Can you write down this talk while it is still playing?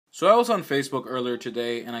So I was on Facebook earlier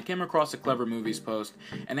today and I came across a Clever Movies post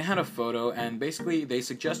and it had a photo and basically they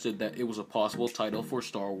suggested that it was a possible title for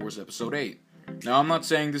Star Wars Episode VIII. Now I'm not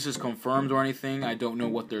saying this is confirmed or anything, I don't know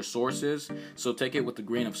what their source is, so take it with a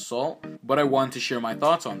grain of salt, but I want to share my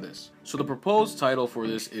thoughts on this. So the proposed title for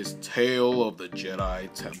this is Tale of the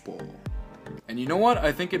Jedi Temple. And you know what?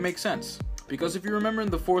 I think it makes sense. Because if you remember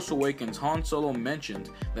in The Force Awakens, Han Solo mentioned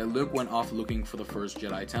that Luke went off looking for the first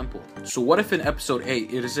Jedi Temple. So what if in Episode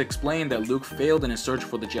 8 it is explained that Luke failed in his search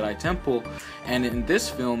for the Jedi Temple, and in this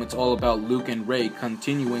film it's all about Luke and Rey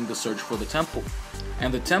continuing the search for the temple.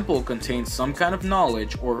 And the temple contains some kind of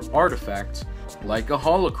knowledge or artifact, like a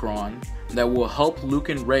holocron, that will help Luke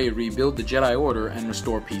and Rey rebuild the Jedi Order and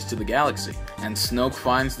restore peace to the galaxy. And Snoke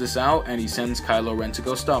finds this out and he sends Kylo Ren to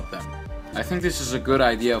go stop them. I think this is a good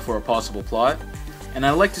idea for a possible plot, and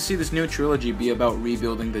I'd like to see this new trilogy be about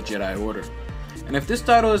rebuilding the Jedi Order. And if this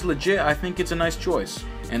title is legit, I think it's a nice choice.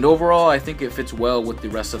 And overall, I think it fits well with the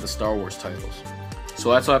rest of the Star Wars titles.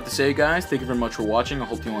 So that's all I have to say, guys. Thank you very much for watching. I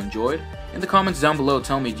hope you all enjoyed. In the comments down below,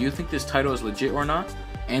 tell me, do you think this title is legit or not?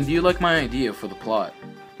 And do you like my idea for the plot?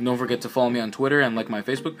 And don't forget to follow me on Twitter and like my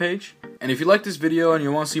Facebook page. And if you like this video and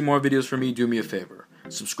you want to see more videos from me, do me a favor.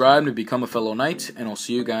 Subscribe to become a fellow knight, and I'll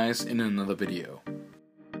see you guys in another video.